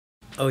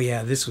Oh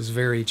yeah, this was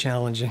very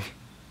challenging.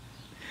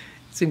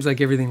 It seems like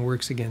everything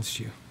works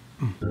against you.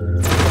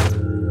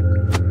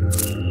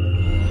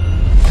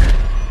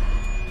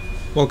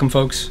 Welcome,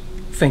 folks.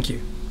 Thank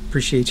you.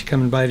 Appreciate you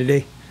coming by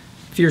today.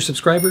 If you're a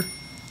subscriber,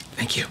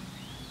 thank you.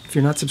 If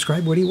you're not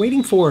subscribed, what are you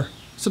waiting for?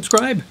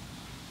 Subscribe.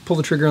 Pull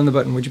the trigger on the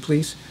button, would you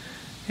please?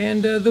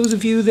 And those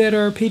of you that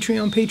are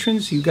Patreon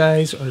patrons, you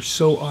guys are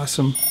so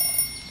awesome.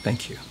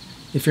 Thank you.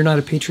 If you're not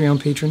a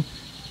Patreon patron,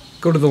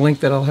 go to the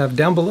link that I'll have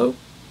down below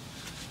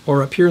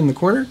or up here in the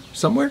corner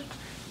somewhere.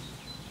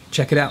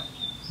 Check it out.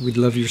 We'd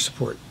love your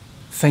support.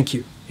 Thank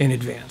you in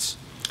advance.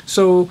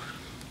 So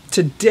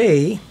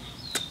today,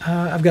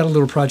 I've got a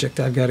little project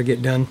I've got to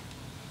get done.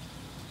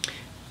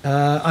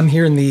 I'm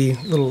here in the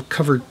little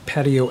covered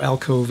patio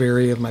alcove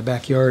area of my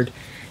backyard,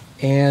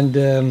 and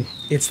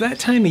it's that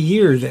time of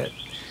year that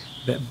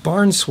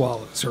barn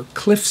swallows, or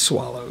cliff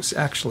swallows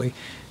actually,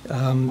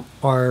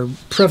 are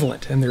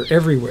prevalent, and they're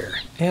everywhere.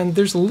 And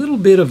there's a little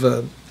bit of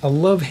a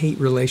love-hate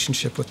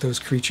relationship with those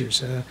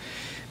creatures.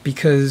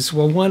 Because,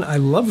 well, one, I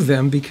love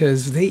them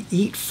because they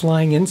eat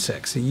flying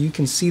insects. So you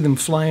can see them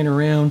flying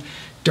around,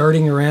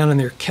 darting around, and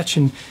they're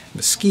catching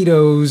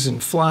mosquitoes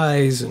and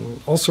flies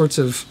and all sorts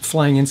of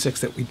flying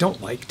insects that we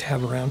don't like to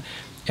have around.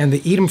 And they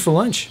eat them for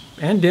lunch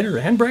and dinner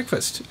and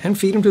breakfast and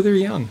feed them to their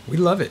young. We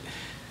love it.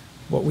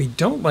 What we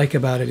don't like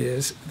about it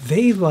is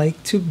they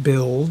like to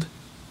build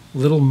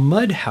little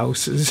mud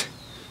houses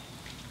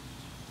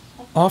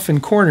off in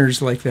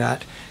corners like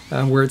that,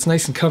 where it's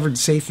nice and covered,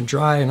 safe and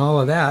dry and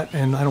all of that,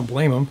 and I don't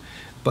blame them,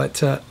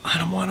 but I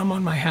don't want them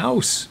on my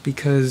house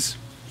because,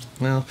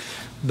 well,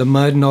 the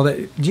mud and all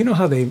that. Do you know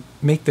how they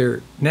make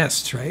their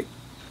nests, right?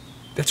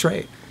 That's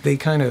right. They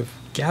kind of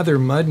gather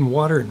mud and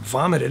water and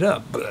vomit it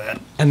up,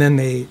 and then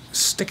they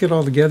stick it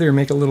all together and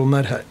make a little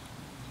mud hut.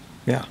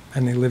 Yeah,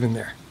 and they live in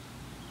there.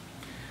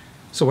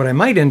 So what I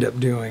might end up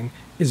doing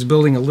is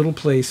building a little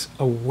place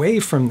away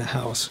from the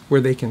house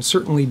where they can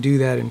certainly do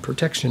that in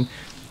protection,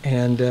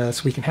 and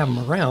so we can have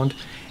them around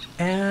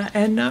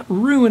and not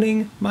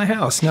ruining my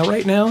house. Now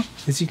right now,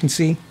 as you can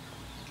see,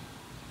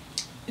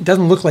 it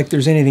doesn't look like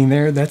there's anything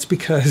there. That's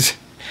because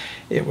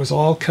it was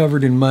all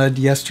covered in mud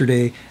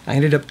yesterday. I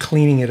ended up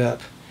cleaning it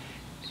up,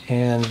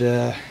 and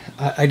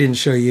I didn't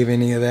show you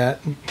any of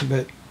that,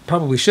 but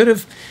probably should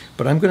have.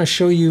 But I'm going to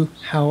show you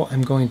how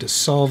I'm going to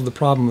solve the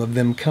problem of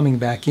them coming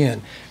back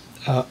in.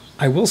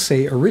 I will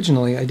say,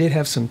 originally, I did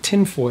have some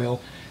tin foil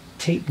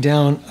taped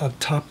down up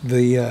top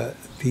the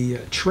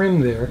trim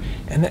there,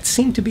 and that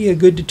seemed to be a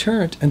good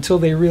deterrent until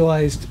they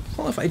realized,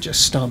 well, if I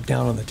just stomp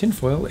down on the tin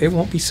foil, it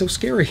won't be so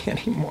scary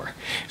anymore.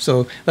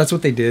 So that's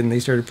what they did, and they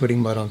started putting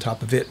mud on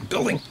top of it and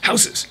building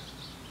houses.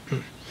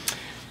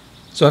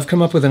 So I've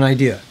come up with an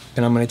idea,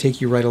 and I'm going to take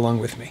you right along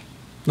with me.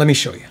 Let me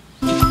show you.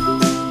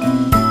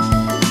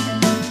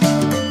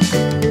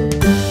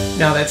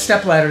 Now that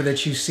stepladder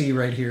that you see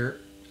right here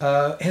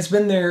has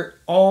been there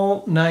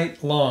all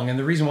night long, and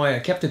the reason why I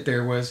kept it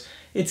there was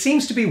it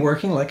seems to be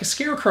working like a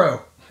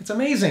scarecrow. It's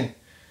amazing.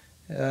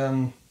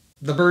 The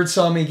birds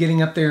saw me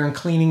getting up there and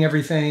cleaning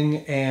everything,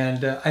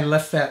 and I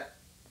left that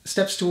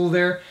step stool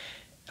there.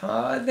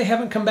 They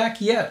haven't come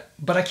back yet,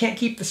 but I can't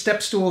keep the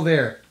step stool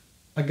there.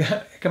 I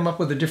got to come up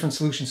with a different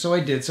solution, so I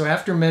did. So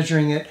after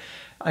measuring it,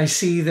 I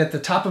see that the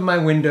top of my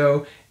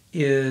window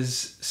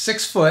is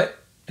 6 foot.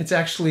 It's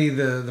actually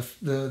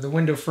the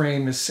window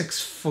frame is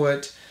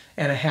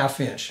 6.5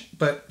 inches,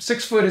 but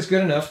 6 foot is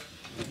good enough.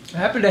 I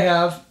happen to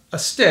have a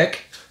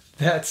stick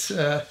that's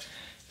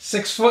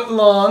 6 foot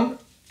long,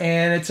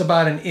 and it's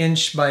about 1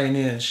 inch by 1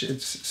 inch.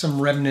 It's some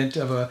remnant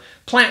of a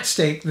plant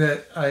stake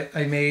that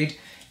I made,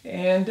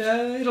 and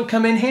it'll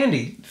come in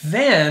handy.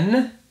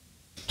 Then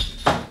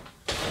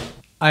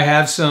I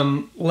have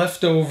some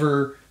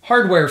leftover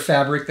hardware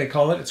fabric, they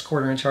call it. It's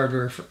 1/4 inch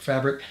hardware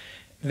fabric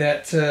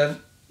that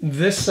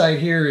this side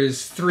here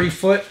is 3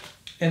 foot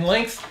in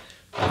length.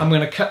 I'm going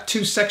to cut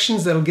 2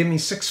 sections that'll give me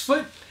 6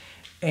 foot,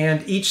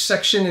 and each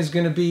section is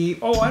going to be,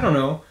 oh, I don't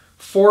know,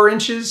 4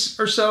 inches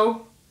or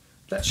so.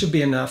 That should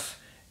be enough.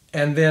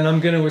 And then I'm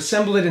going to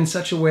assemble it in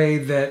such a way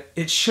that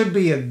it should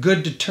be a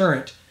good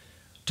deterrent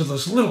to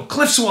those little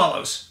cliff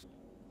swallows.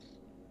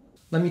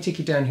 Let me take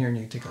you down here and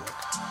you take a look.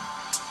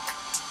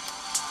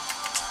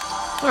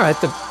 All right,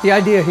 the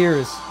idea here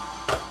is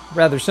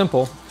rather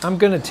simple. I'm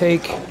going to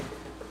take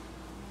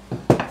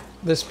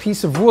this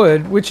piece of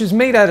wood, which is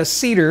made out of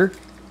cedar,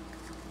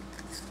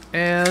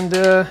 and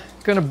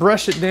going to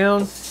brush it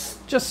down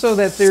just so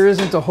that there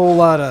isn't a whole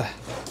lot of,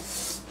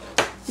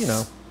 you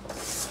know,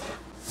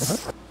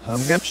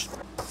 humgups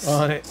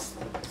on it.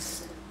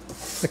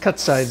 The cut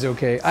side's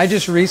okay. I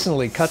just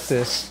recently cut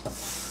this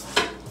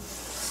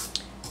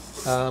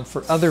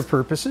for other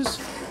purposes,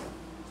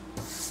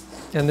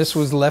 and this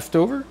was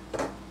leftover,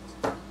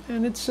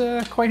 and it's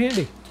quite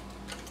handy.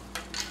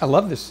 I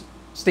love this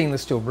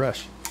stainless steel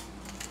brush.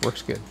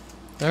 Works good.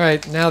 All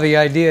right, now the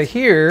idea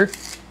here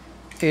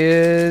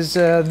is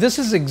this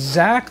is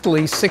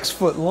exactly 6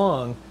 foot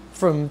long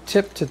from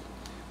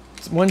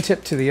one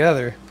tip to the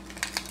other.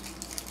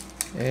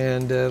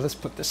 And let's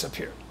put this up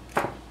here.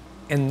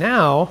 And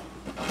now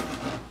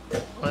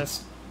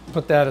let's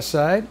put that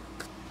aside.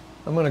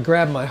 I'm going to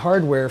grab my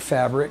hardware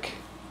fabric,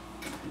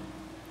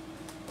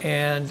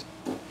 and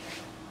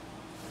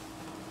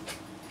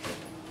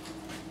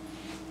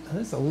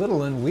that's a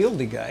little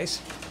unwieldy,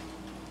 guys.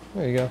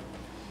 There you go.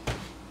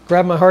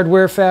 Grab my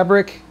hardware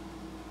fabric,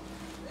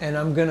 and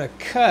I'm going to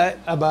cut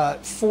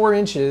about 4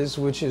 inches,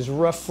 which is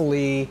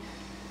roughly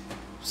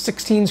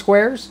 16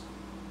 squares.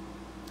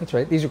 That's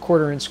right, these are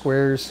 1/4 inch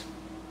squares.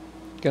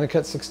 Going to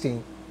cut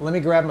 16. Let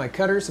me grab my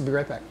cutters. I'll be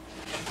right back.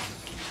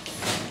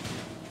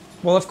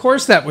 Well, of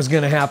course that was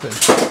going to happen.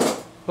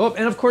 Oh,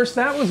 and of course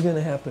that was going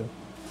to happen.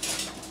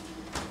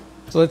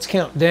 So let's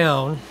count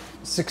down.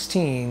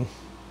 16.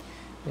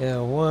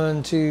 Yeah,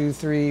 1, 2,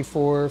 3,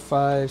 4,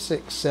 5,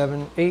 6,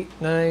 7, 8,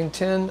 9,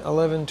 10,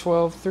 11,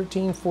 12,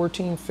 13,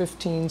 14,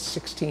 15,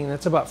 16.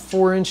 That's about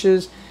 4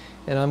 inches.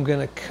 And I'm going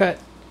to cut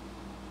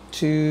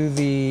to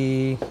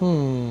the,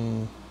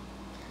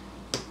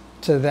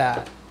 to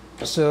that.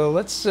 So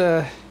let's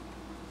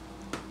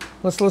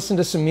listen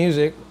to some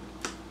music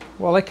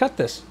while I cut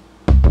this.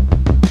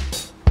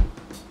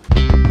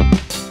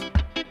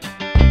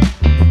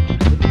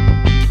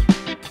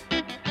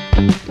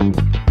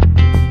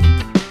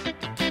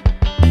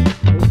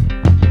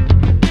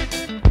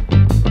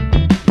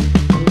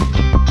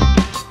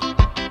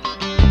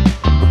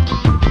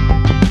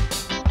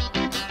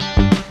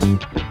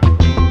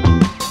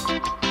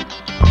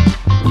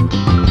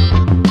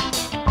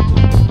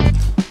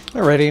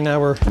 Alrighty, now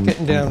we're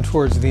getting down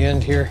towards the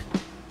end here.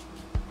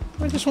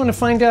 I just want to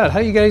find out, how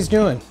you guys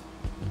doing?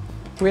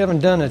 We haven't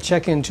done a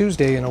check-in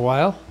Tuesday in a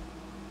while,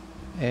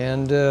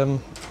 and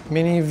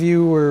many of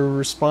you were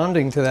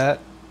responding to that,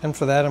 and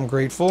for that I'm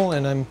grateful,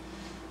 and I'm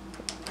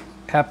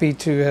happy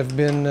to have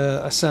been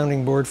a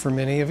sounding board for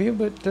many of you.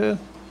 But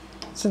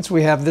since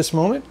we have this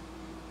moment,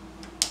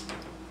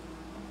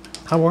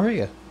 how are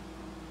you?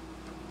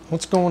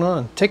 What's going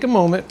on? Take a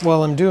moment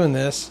while I'm doing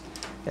this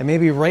and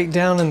maybe write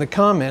down in the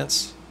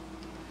comments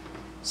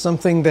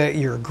something that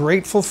you're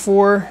grateful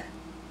for,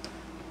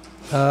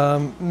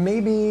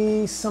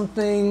 maybe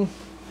something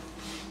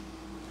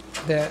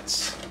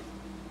that's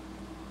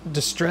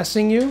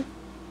distressing you,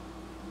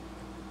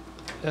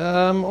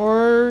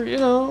 or, you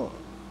know,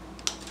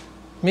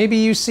 maybe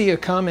you see a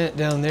comment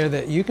down there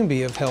that you can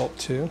be of help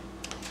to,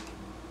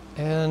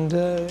 and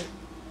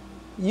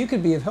you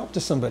could be of help to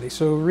somebody.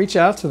 So reach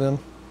out to them,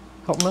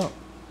 help them out.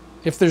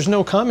 If there's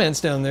no comments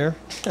down there,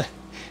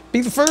 be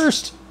the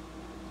first.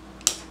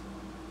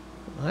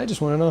 I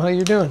just want to know how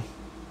you're doing.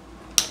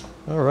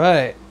 All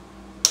right.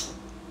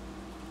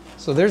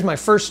 So there's my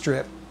first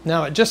strip.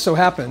 Now it just so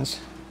happens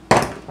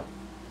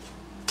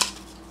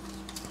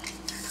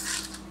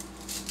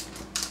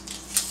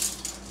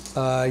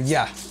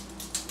yeah,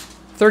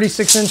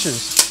 36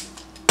 inches.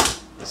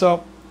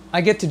 So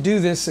I get to do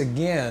this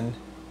again,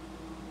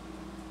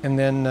 and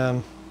then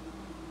I'll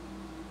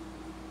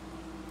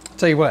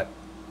tell you what,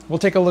 we'll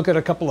take a look at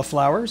a couple of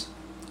flowers,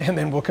 and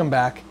then we'll come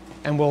back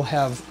and we'll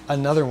have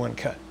another one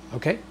cut.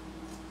 Okay?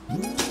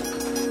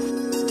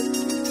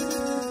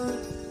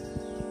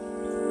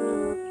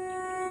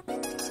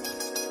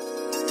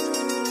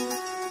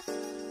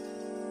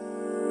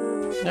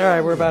 All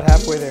right, we're about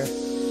halfway there.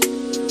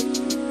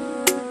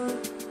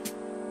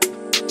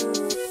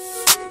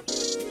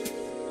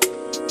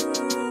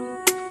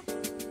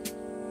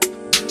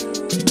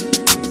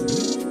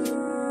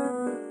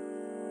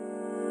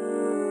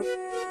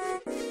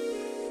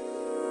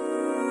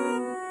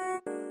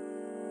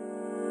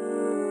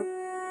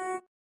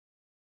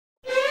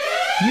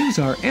 Use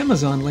our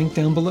Amazon link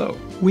down below.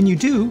 When you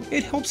do,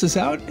 it helps us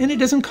out and it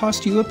doesn't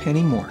cost you a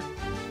penny more.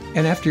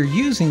 And after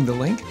using the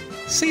link,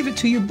 save it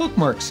to your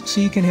bookmarks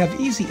so you can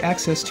have easy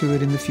access to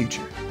it in the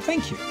future.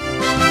 Thank you.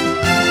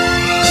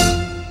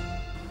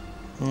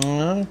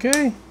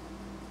 Okay.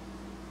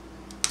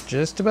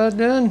 Just about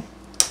done.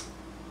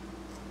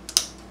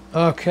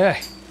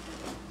 Okay.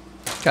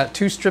 Got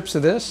 2 strips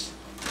of this.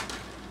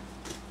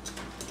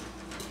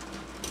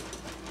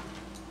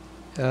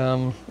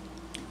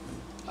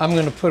 I'm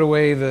going to put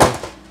away the...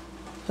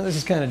 This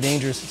is kind of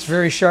dangerous. It's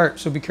very sharp,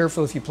 so be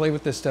careful if you play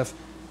with this stuff.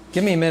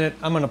 Give me a minute.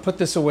 I'm going to put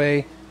this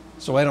away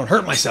so I don't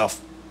hurt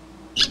myself.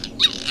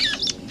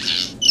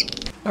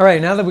 All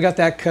right, now that we got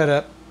that cut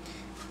up,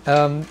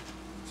 I'm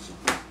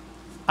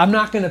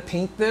not going to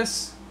paint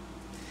this.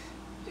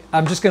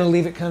 I'm just going to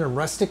leave it kind of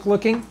rustic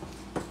looking.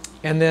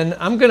 And then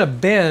I'm going to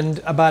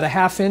bend about a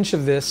 ½ inch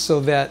of this so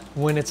that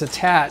when it's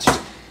attached,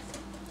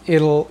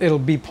 it'll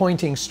be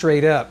pointing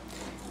straight up.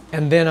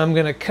 And then I'm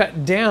going to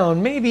cut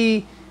down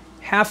maybe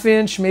 ½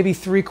 inch, maybe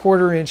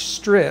 3/4 inch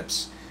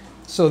strips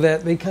so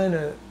that they kind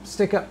of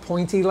stick up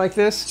pointy like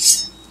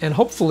this. And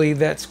hopefully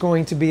that's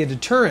going to be a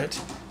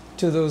deterrent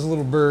to those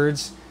little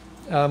birds.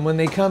 When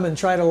they come and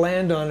try to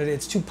land on it,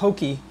 it's too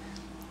pokey,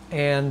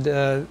 and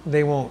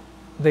they won't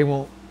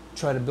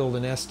try to build a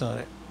nest on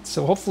it.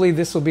 So hopefully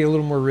this will be a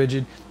little more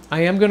rigid.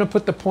 I am going to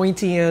put the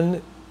pointy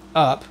end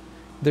up.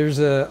 There's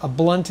a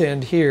blunt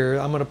end here.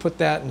 I'm going to put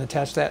that and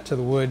attach that to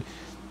the wood.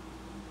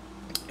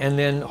 And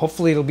then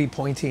hopefully it'll be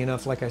pointy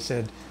enough, like I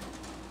said.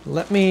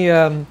 Let me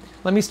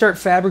Let me start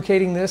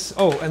fabricating this.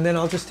 Oh, and then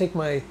I'll just take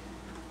my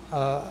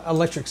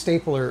electric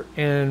stapler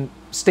and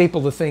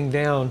staple the thing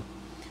down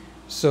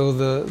so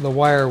the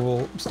wire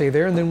will stay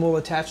there, and then we'll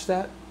attach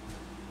that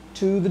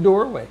to the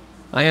doorway.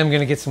 I am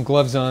going to get some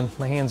gloves on.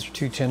 My hands are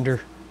too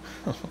tender.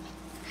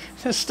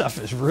 This stuff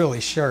is really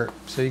sharp,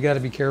 so you got to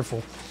be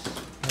careful.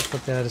 I'll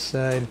put that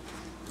aside.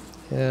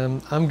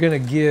 I'm going to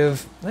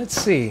give, let's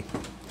see,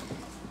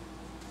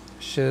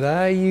 should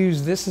I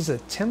use this as a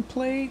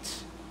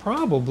template?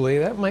 Probably.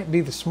 That might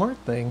be the smart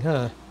thing,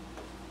 huh?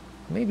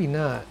 Maybe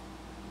not.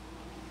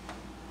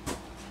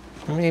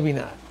 Maybe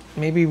not.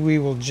 Maybe we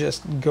will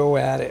just go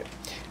at it.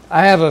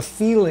 I have a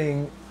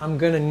feeling I'm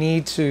going to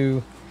need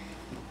to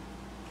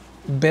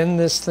bend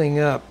this thing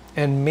up,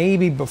 and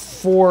maybe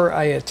before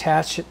I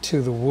attach it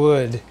to the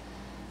wood,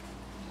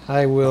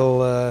 I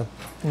will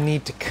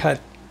need to cut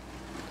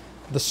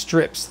the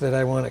strips that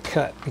I want to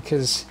cut,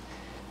 because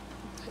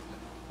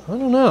I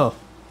don't know.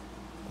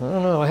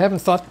 I haven't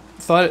thought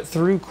it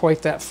through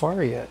quite that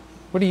far yet.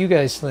 What do you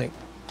guys think?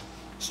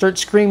 Start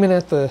screaming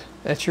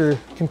at your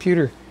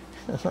computer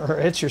or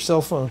at your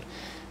cell phone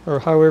or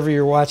however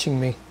you're watching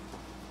me.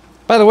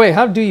 By the way,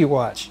 how do you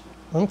watch?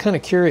 I'm kind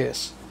of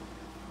curious.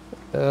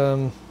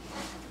 Do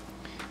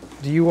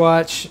you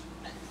watch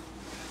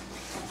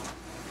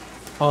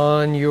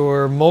on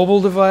your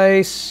mobile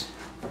device?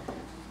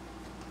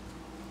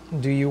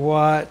 Do you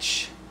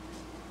watch...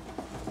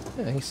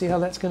 Yeah, you see how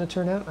that's going to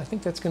turn out? I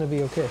think that's going to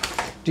be okay.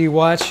 Do you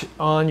watch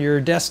on your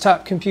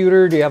desktop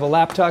computer? Do you have a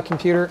laptop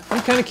computer?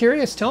 I'm kind of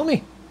curious. Tell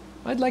me.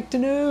 I'd like to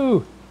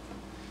know.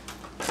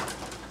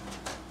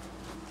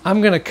 I'm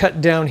going to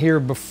cut down here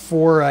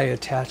before I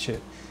attach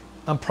it.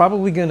 I'm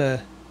probably going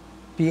to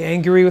be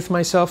angry with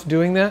myself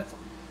doing that.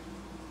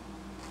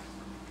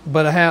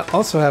 But I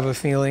also have a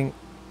feeling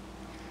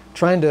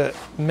trying to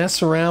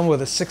mess around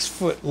with a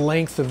 6-foot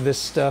length of this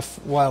stuff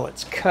while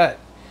it's cut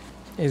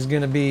is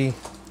going to be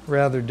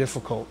rather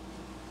difficult.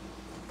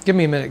 Give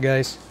me a minute,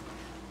 guys.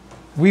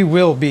 We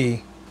will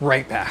be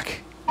right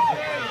back.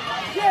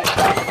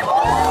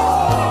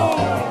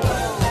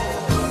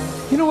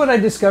 You know what I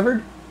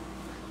discovered?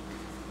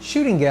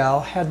 Shooting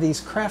Gal had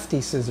these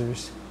crafty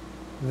scissors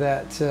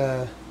that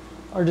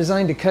are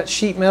designed to cut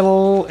sheet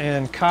metal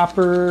and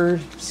copper,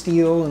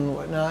 steel, and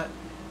whatnot.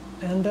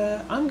 And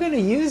I'm going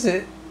to use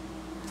it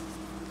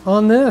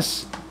on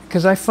this,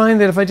 because I find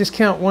that if I just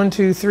count 1,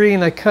 2, 3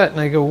 and I cut, and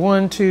I go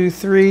 1, 2,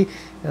 3,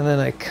 and then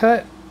I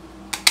cut,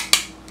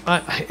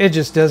 it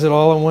just does it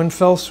all in one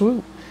fell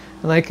swoop.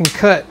 And I can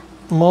cut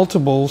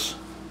multiples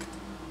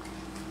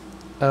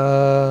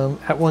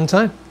at one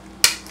time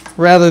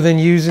rather than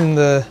using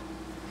the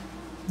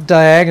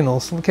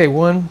diagonals. Okay,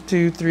 1,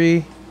 2,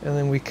 3, and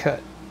then we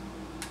cut.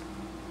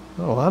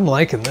 Oh, I'm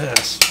liking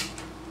this.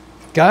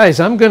 Guys,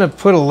 I'm going to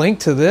put a link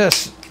to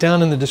this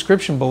down in the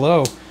description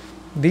below.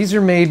 These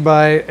are made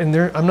by, and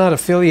I'm not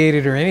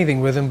affiliated or anything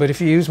with them, but if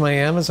you use my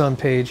Amazon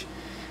page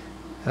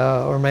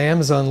or my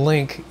Amazon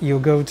link, you'll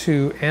go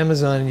to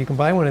Amazon and you can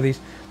buy one of these.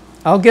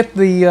 I'll get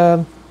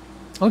the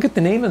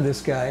name of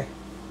this guy.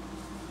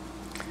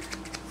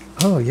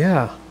 Oh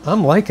yeah,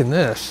 I'm liking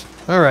this.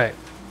 All right,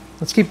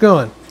 let's keep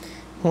going.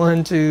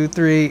 1, 2,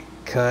 3,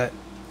 cut.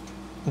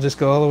 I'll just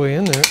go all the way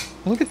in there.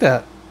 Look at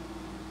that.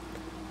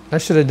 I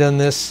should have done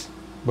this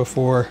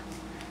before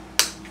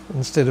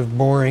instead of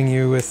boring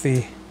you with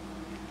the...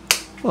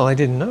 Well, I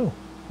didn't know.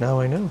 Now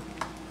I know.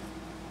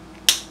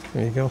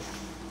 There you go.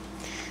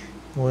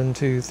 1,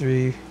 2,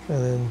 3, and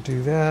then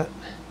do that.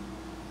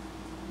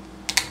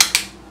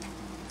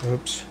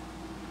 Oops.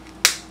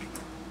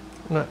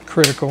 Not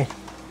critical.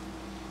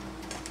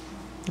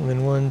 And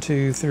then 1,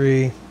 2,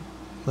 3.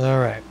 All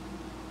right.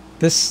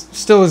 This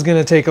still is going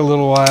to take a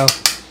little while.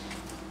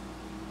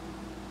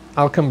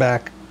 I'll come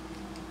back.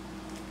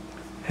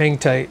 Hang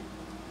tight.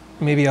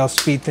 Maybe I'll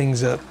speed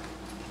things up.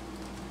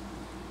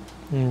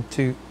 1,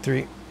 2,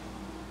 3.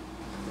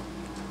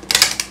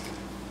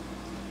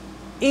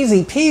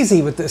 Easy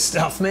peasy with this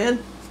stuff,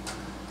 man.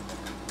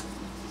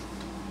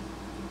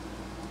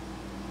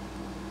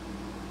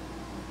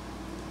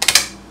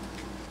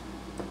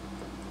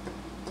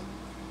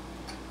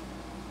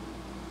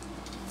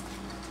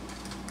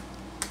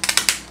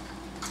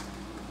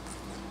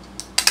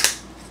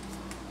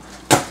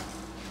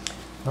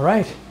 All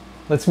right,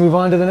 let's move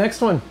on to the next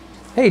one.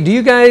 Hey, do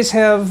you guys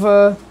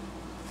have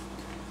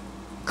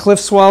cliff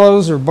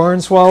swallows or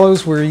barn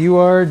swallows where you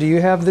are? Do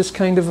you have this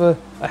kind of a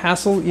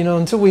hassle? You know,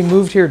 until we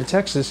moved here to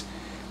Texas,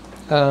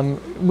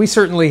 we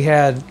certainly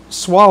had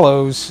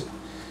swallows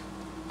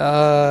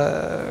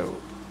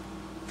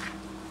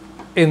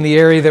in the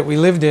area that we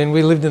lived in.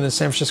 We lived in the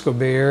San Francisco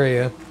Bay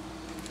Area,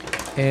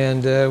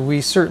 and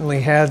we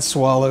certainly had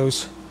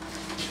swallows,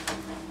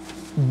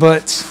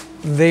 but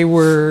they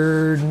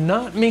were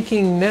not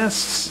making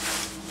nests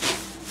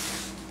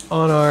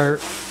on our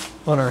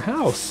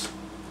house.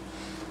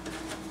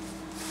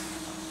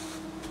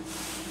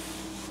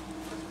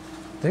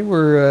 They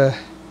were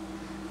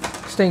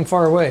staying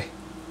far away.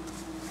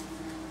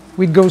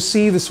 We'd go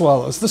see the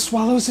swallows. The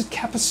swallows at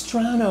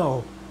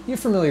Capistrano. You're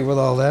familiar with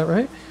all that,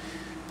 right?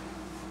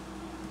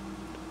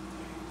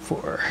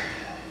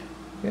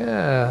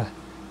 Yeah.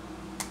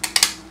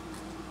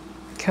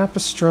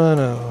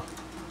 Capistrano.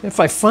 If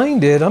I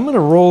find it, I'm going to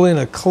roll in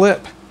a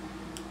clip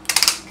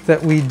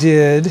that we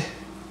did.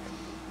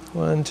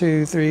 1,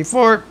 2, 3,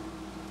 4.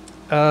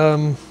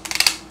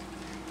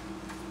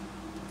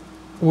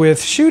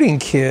 With Shooting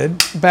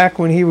Kid, back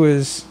when he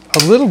was a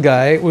little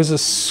guy. It was a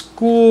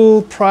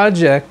school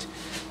project,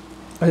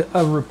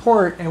 a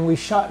report, and we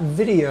shot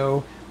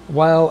video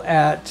while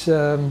at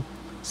San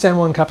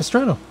Juan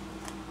Capistrano.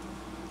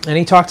 And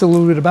he talked a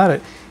little bit about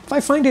it. If I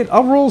find it,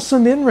 I'll roll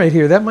some in right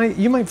here.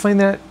 You might find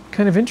that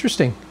kind of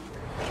interesting.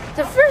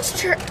 The first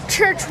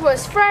church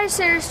was Friar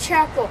Sayers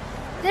Chapel.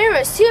 There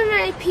was too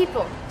many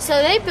people,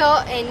 so they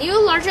built a new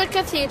larger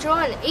cathedral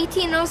in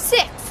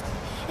 1806.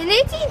 In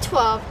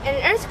 1812,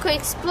 an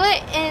earthquake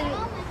split in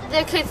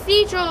the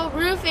cathedral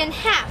roof in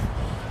half.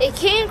 It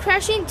came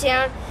crashing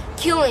down,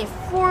 killing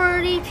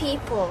 40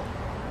 people.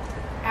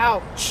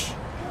 Ouch.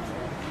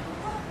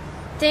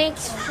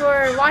 Thanks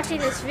for watching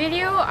this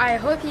video. I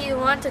hope you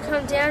want to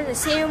come down to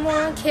San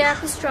Juan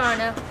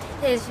Capistrano.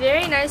 It is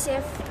very nice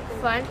and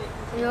fun.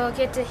 You'll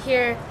get to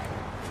hear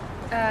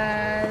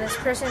this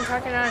person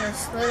talking on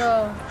this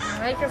little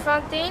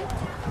microphone thing,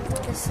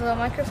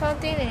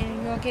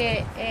 and you'll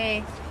get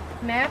a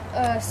map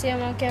of San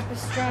Juan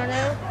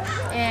Capistrano,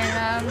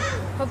 and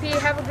hope you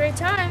have a great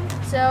time.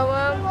 So,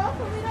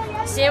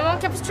 San Juan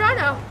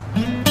Capistrano.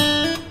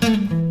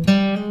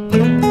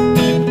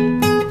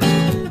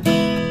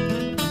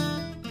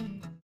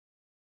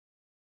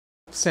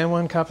 San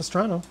Juan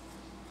Capistrano.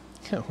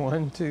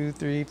 1, 2,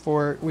 3,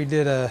 4. We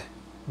did a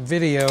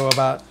video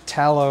about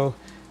tallow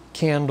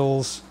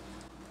candles.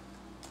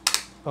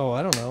 Oh,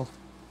 I don't know.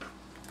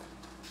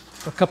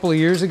 A couple of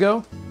years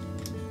ago.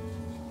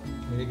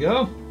 There you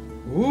go.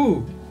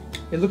 Ooh,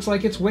 it looks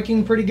like it's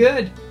wicking pretty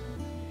good.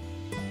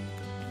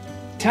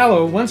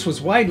 Tallow once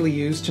was widely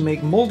used to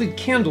make molded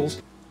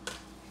candles,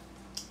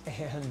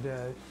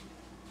 and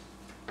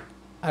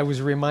I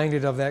was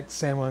reminded of that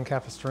San Juan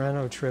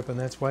Capistrano trip, and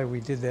that's why we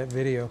did that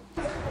video.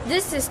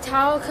 This is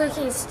tallow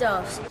cooking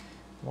stuff.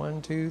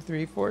 1, 2,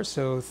 3, 4.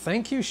 So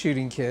thank you,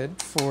 Shooting Kid,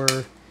 for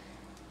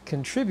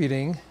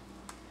contributing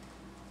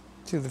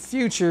to the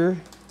future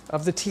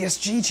of the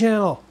TSG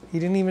channel. He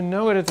didn't even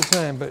know it at the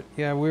time, but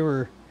yeah, we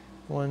were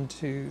 1,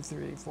 2,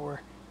 3,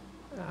 4.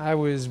 I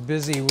was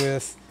busy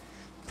with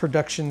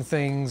production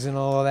things and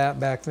all of that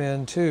back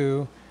then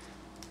too.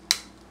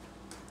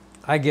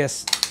 I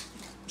guess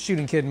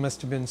Shooting Kid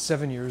must have been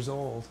 7 years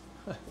old.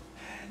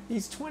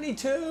 He's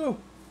 22.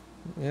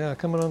 Yeah,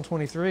 coming on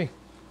 23.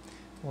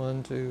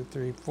 1, 2,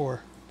 3,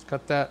 4. Let's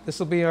cut that. This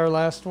will be our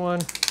last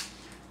one.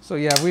 So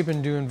yeah, we've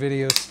been doing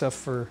video stuff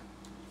for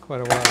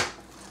quite a while.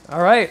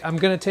 All right, I'm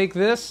gonna take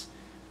this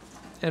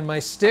and my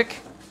stick,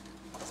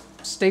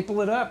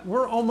 staple it up.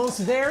 We're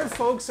almost there,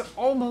 folks,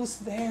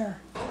 almost there.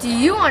 Do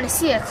you want to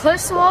see a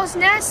cliff swallow's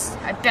nest?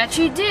 I bet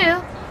you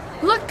do.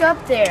 Look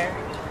up there.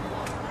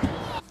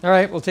 All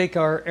right, we'll take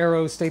our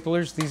arrow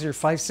staplers. These are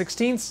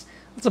 5/16.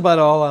 That's about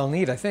all I'll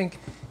need, I think.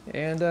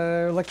 And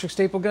electric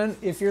staple gun.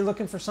 If you're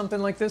looking for something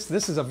like this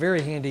is a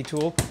very handy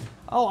tool.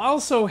 I'll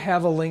also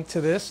have a link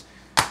to this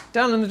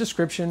down in the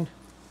description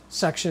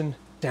section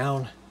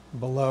down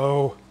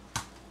below.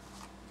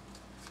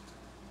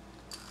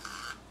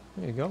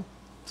 There you go.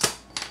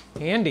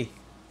 Handy.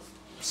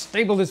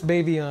 Staple this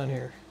baby on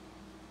here.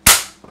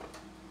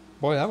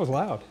 Boy, that was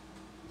loud.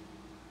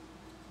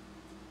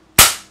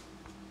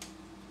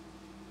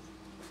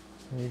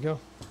 There you go.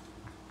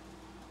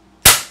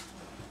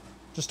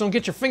 Just don't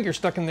get your finger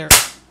stuck in there.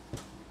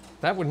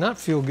 That would not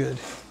feel good.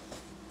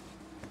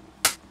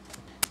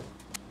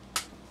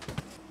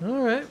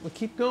 All right, we'll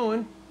keep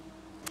going.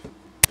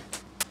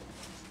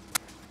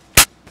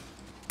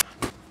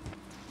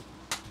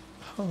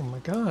 Oh my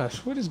gosh,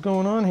 what is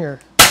going on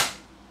here?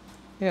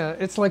 Yeah,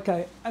 it's like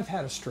I've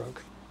had a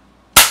stroke.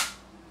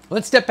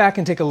 Let's step back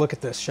and take a look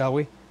at this, shall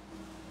we?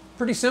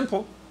 Pretty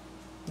simple.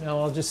 Now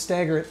I'll just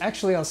stagger it.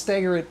 Actually, I'll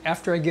stagger it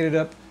after I get it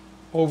up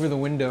over the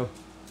window.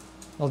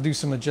 I'll do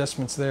some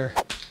adjustments there.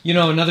 You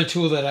know, another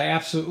tool that I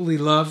absolutely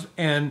love,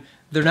 and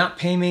they're not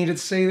paying me to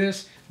say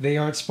this, they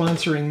aren't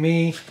sponsoring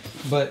me,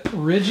 but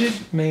Rigid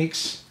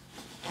makes,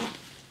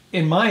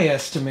 in my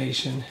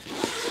estimation,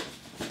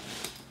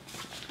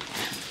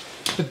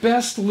 the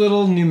best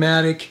little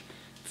pneumatic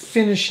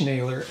finish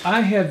nailer.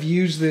 I have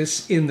used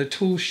this in the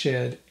tool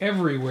shed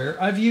everywhere.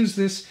 I've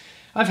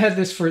had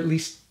this for at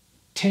least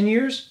 10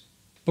 years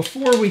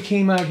before we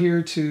came out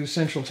here to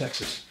Central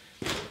Texas.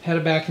 Had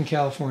it back in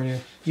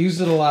California, used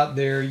it a lot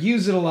there,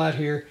 used it a lot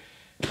here.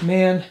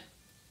 Man,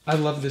 I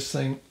love this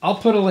thing. I'll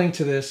put a link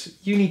to this.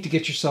 You need to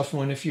get yourself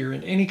one if you're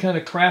in any kind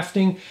of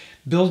crafting,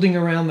 building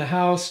around the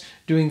house,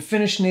 doing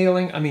finish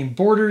nailing, I mean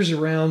borders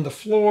around the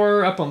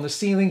floor, up on the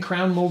ceiling,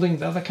 crown molding,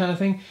 that kind of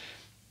thing.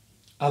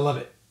 I love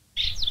it.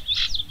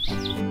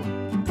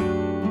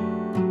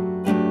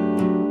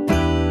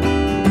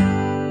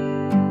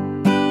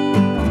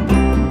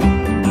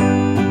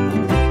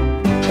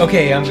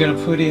 Okay, I'm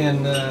gonna put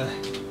in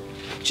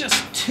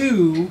just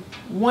two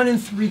 1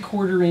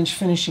 3/4 inch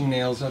finishing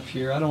nails up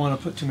here. I don't want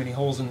to put too many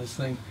holes in this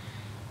thing.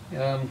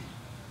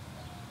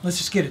 Let's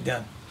just get it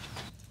done.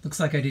 Looks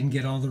like I didn't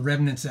get all the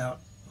remnants out.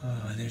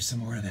 Oh, there's some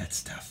more of that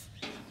stuff.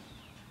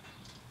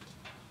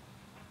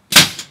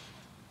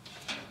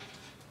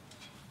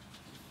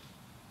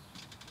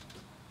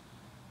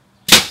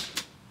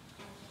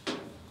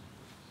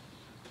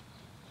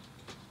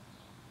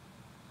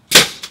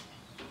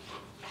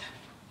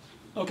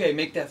 Okay,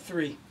 make that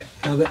 3.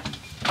 Now the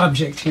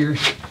object here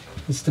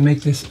is to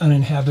make this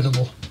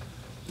uninhabitable.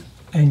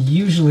 And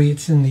usually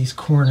it's in these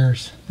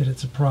corners that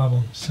it's a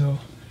problem. So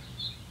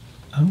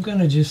I'm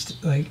gonna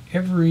just, like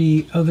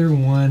every other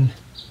one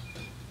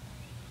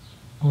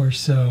or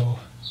so,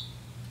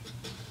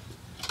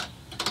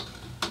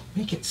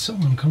 make it so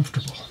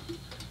uncomfortable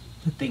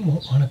that they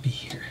won't want to be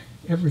here.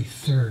 Every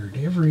third,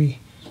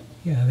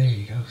 yeah, there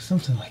you go,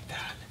 something like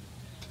that.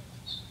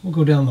 We'll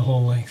go down the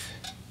whole length.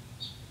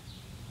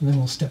 And then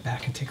we'll step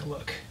back and take a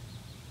look.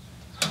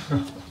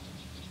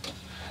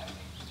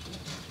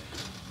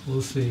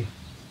 We'll see.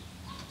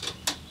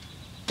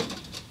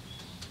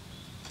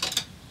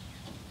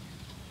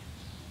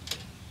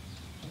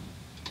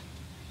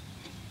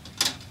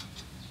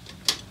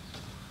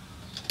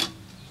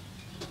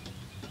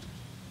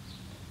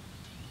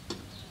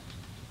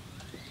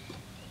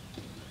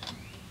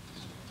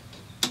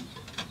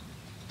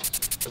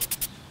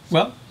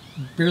 Well,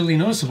 barely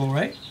noticeable,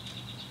 right?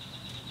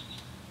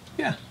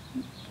 Yeah.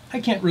 I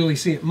can't really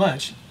see it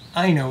much.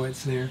 I know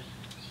it's there,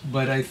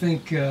 but I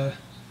think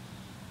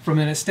from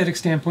an aesthetic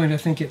standpoint, I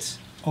think it's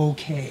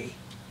okay.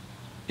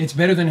 It's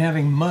better than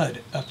having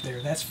mud up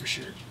there, that's for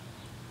sure.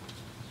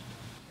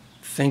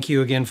 Thank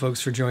you again,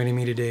 folks, for joining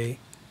me today.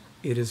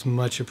 It is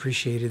much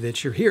appreciated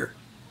that you're here.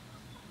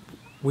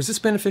 Was this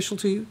beneficial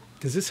to you?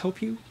 Does this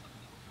help you?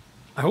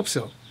 I hope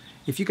so.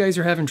 If you guys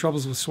are having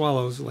troubles with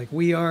swallows like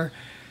we are,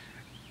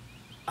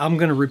 I'm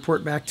going to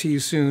report back to you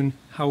soon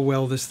how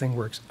well this thing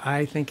works.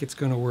 I think it's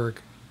going to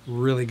work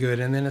really good.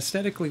 And then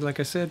aesthetically, like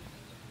I said,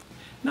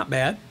 not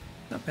bad.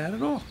 Not bad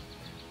at all.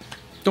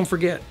 Don't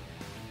forget,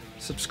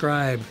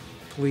 subscribe,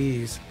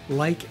 please.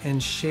 Like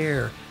and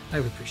share. I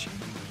would appreciate it.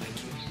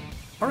 Thank you.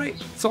 All right,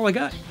 that's all I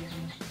got.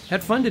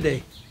 Had fun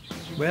today.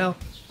 Well,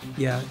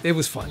 yeah, it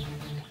was fun. A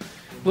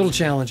little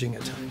challenging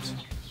at times,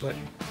 but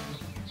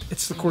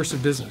it's the course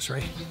of business,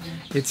 right?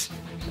 It's,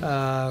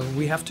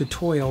 we have to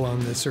toil on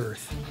this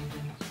earth.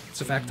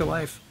 It's a fact of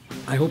life.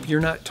 I hope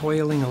you're not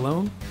toiling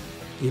alone.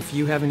 If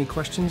you have any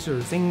questions or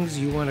things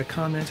you want to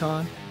comment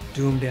on,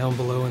 do them down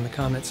below in the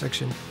comment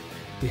section.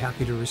 Be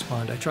happy to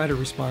respond. I try to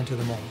respond to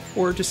them all.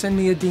 Or just send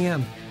me a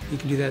DM. You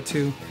can do that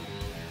too.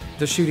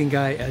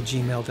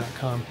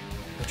 theshootingguy@gmail.com.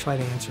 I try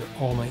to answer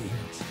all my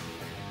emails.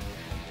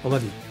 I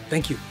love you.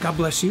 Thank you. God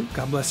bless you.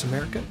 God bless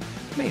America.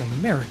 May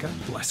America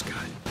bless God.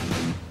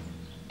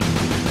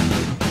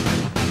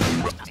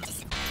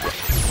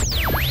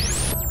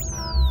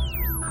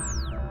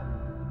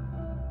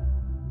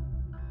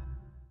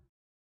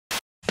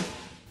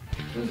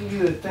 Those of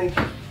you that think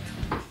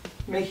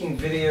making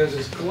videos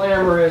is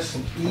glamorous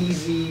and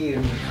easy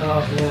and,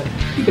 oh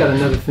man, you got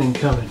another thing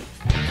coming.